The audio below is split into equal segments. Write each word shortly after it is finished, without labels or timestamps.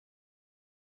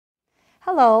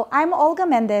Hello, I'm Olga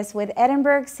Mendez with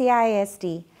Edinburgh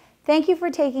CISD. Thank you for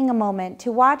taking a moment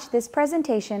to watch this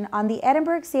presentation on the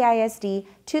Edinburgh CISD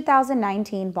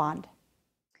 2019 bond.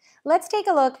 Let's take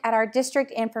a look at our district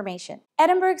information.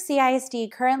 Edinburgh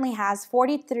CISD currently has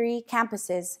 43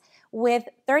 campuses with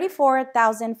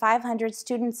 34,500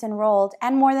 students enrolled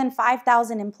and more than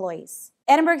 5,000 employees.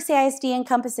 Edinburgh CISD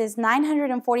encompasses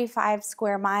 945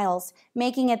 square miles,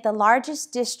 making it the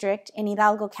largest district in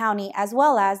Hidalgo County as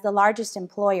well as the largest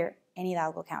employer in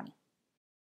Hidalgo County.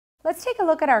 Let's take a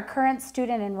look at our current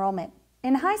student enrollment.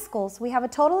 In high schools, we have a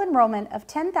total enrollment of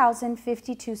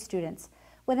 10,052 students,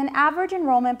 with an average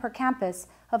enrollment per campus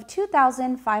of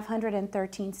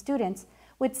 2,513 students,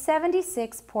 with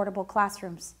 76 portable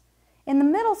classrooms. In the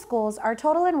middle schools, our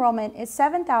total enrollment is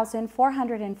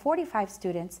 7,445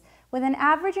 students, with an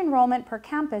average enrollment per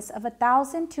campus of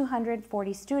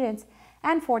 1,240 students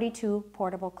and 42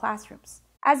 portable classrooms.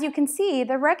 As you can see,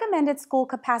 the recommended school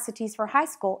capacities for high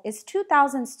school is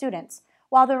 2,000 students,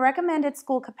 while the recommended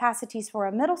school capacities for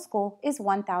a middle school is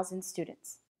 1,000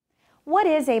 students. What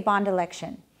is a bond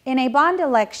election? In a bond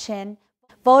election,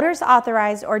 voters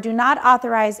authorize or do not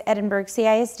authorize Edinburgh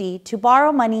CISD to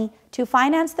borrow money to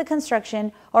finance the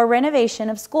construction or renovation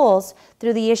of schools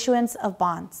through the issuance of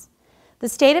bonds. The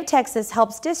state of Texas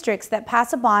helps districts that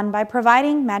pass a bond by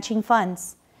providing matching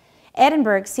funds.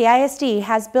 Edinburgh CISD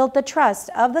has built the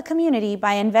trust of the community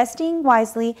by investing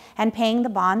wisely and paying the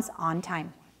bonds on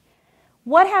time.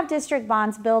 What have district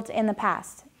bonds built in the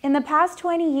past? In the past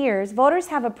 20 years, voters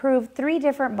have approved 3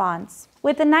 different bonds.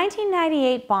 With the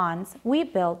 1998 bonds, we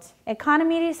built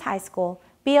Economides High School,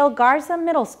 B.L. Garza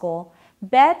Middle School,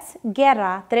 Betts,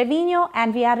 Guerra, Trevino,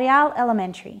 and Villarreal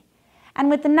Elementary. And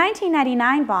with the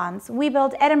 1999 bonds, we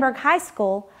built Edinburgh High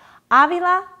School,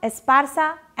 Avila,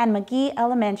 Esparza, and McGee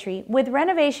Elementary, with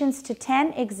renovations to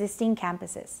 10 existing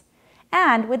campuses.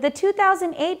 And with the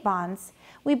 2008 bonds,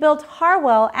 we built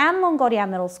Harwell and Longoria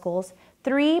Middle Schools,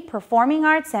 3 performing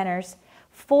arts centers,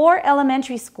 4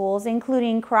 elementary schools,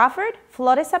 including Crawford,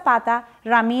 Flores Zapata,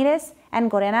 Ramirez, and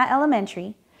Gorena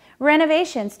Elementary,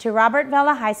 renovations to Robert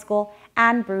Vela High School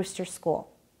and Brewster School.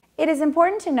 It is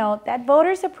important to note that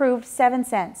voters approved 7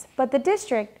 cents, but the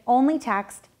district only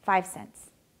taxed 5 cents.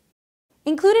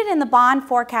 Included in the Bond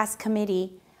Forecast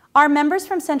Committee are members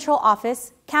from Central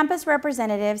Office, campus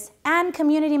representatives, and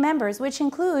community members, which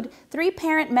include 3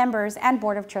 parent members and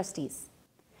Board of Trustees.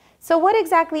 So what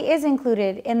exactly is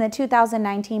included in the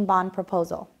 2019 bond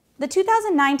proposal? The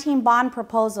 2019 bond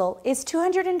proposal is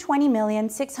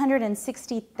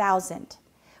 $220,660,000,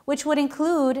 which would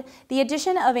include the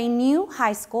addition of a new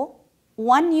high school,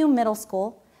 1 new middle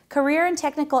school, Career and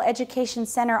Technical Education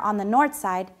Center on the north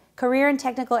side, Career and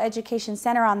Technical Education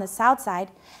Center on the south side,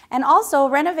 and also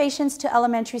renovations to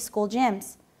elementary school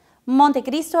gyms.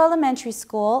 Montecristo Elementary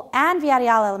School and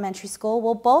Villarreal Elementary School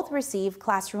will both receive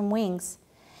classroom wings.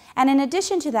 And in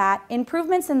addition to that,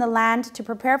 improvements in the land to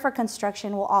prepare for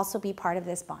construction will also be part of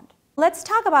this bond. Let's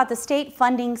talk about the state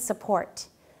funding support.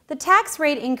 The tax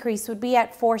rate increase would be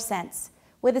at 4 cents,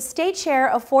 with a state share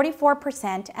of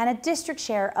 44% and a district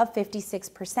share of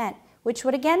 56%, which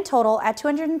would again total at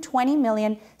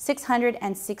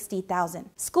 $220,660,000.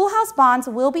 Schoolhouse bonds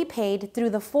will be paid through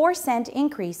the 4-cent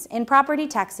increase in property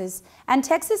taxes and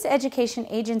Texas Education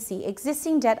Agency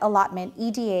existing debt allotment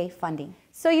EDA funding.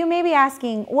 So you may be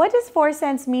asking, what does 4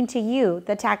 cents mean to you,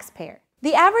 the taxpayer?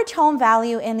 The average home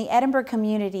value in the Edinburgh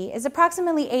community is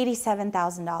approximately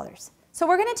 $87,000. So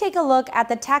we're going to take a look at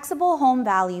the taxable home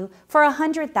value for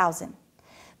 $100,000.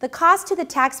 The cost to the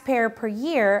taxpayer per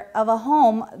year of a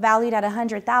home valued at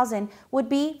 $100,000 would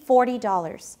be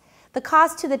 $40. The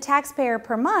cost to the taxpayer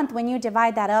per month when you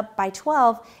divide that up by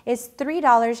 12 is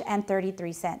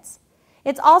 $3.33.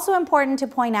 It's also important to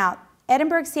point out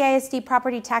Edinburgh CISD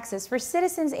property taxes for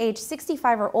citizens aged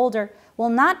 65 or older will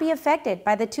not be affected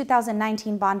by the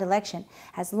 2019 bond election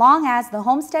as long as the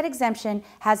homestead exemption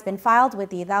has been filed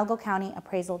with the Hidalgo County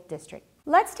Appraisal District.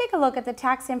 Let's take a look at the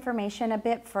tax information a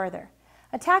bit further.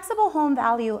 A taxable home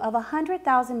value of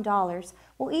 $100,000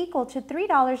 will equal to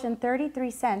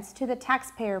 $3.33 to the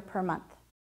taxpayer per month.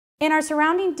 In our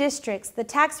surrounding districts, the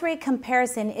tax rate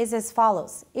comparison is as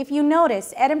follows. If you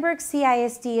notice, Edinburgh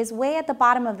CISD is way at the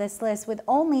bottom of this list with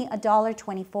only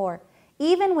 $1.24.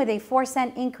 Even with a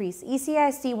 4-cent increase,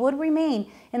 ECISD would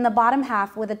remain in the bottom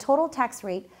half with a total tax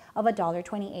rate of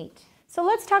 $1.28. So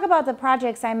let's talk about the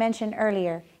projects I mentioned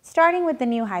earlier, starting with the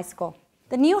new high school.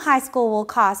 The new high school will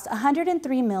cost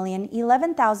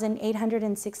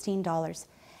 $103,011,816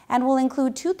 and will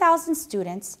include 2,000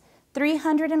 students,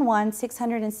 301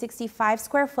 665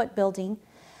 square foot building,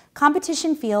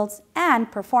 competition fields, and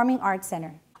performing arts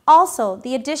center. Also,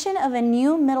 the addition of a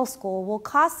new middle school will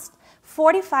cost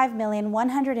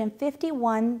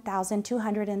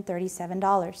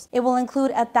 $45,151,237. It will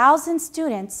include 1,000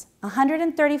 students,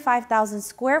 135,000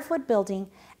 square foot building,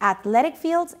 athletic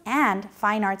fields, and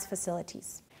fine arts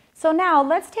facilities. So now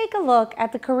let's take a look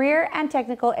at the Career and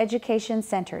Technical Education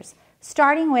Centers,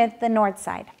 starting with the north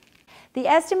side. The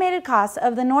estimated cost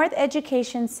of the North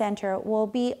Education Center will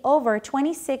be over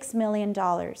 $26 million,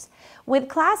 with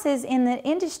classes in the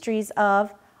industries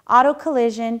of auto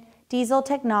collision, diesel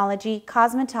technology,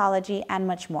 cosmetology, and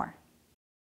much more.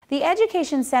 The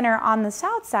Education Center on the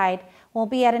south side will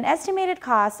be at an estimated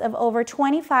cost of over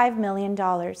 $25 million,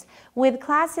 with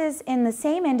classes in the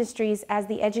same industries as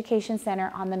the Education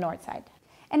Center on the north side.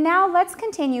 And now let's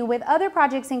continue with other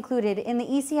projects included in the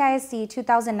ECISD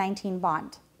 2019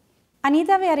 bond.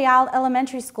 Anita Villarreal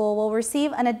Elementary School will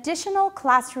receive an additional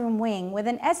classroom wing with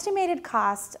an estimated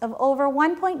cost of over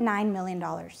 $1.9 million.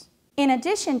 In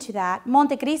addition to that,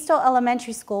 Montecristo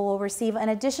Elementary School will receive an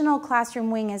additional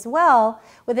classroom wing as well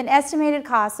with an estimated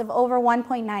cost of over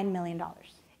 $1.9 million.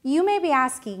 You may be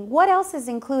asking, what else is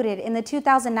included in the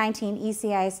 2019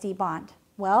 ECISD bond?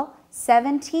 Well,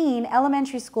 17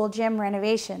 elementary school gym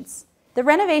renovations. The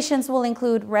renovations will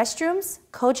include restrooms,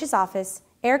 coach's office,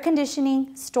 air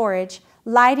conditioning, storage,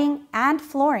 lighting, and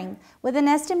flooring with an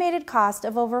estimated cost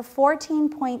of over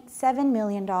 $14.7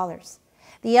 million.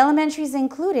 The elementaries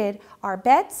included are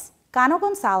Betts, Cano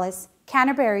Gonzalez,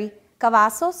 Canterbury,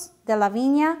 Cavazos, De La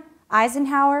Viña,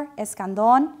 Eisenhower,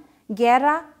 Escandón,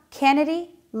 Guerra,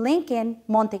 Kennedy, Lincoln,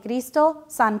 Montecristo,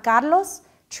 San Carlos,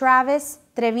 Travis,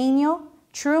 Trevino,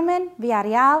 Truman,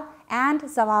 Villarreal, and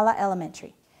Zavala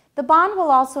Elementary. The bond will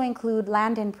also include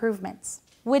land improvements,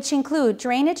 which include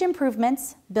drainage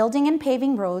improvements, building and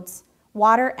paving roads,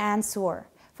 water and sewer,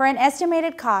 for an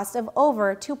estimated cost of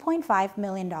over $2.5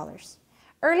 million.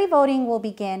 Early voting will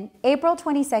begin April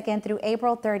 22nd through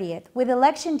April 30th, with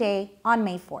Election Day on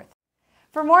May 4th.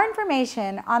 For more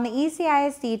information on the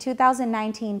ECISD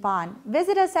 2019 bond,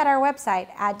 visit us at our website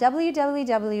at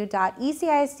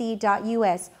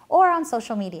www.ecisd.us or on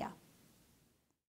social media.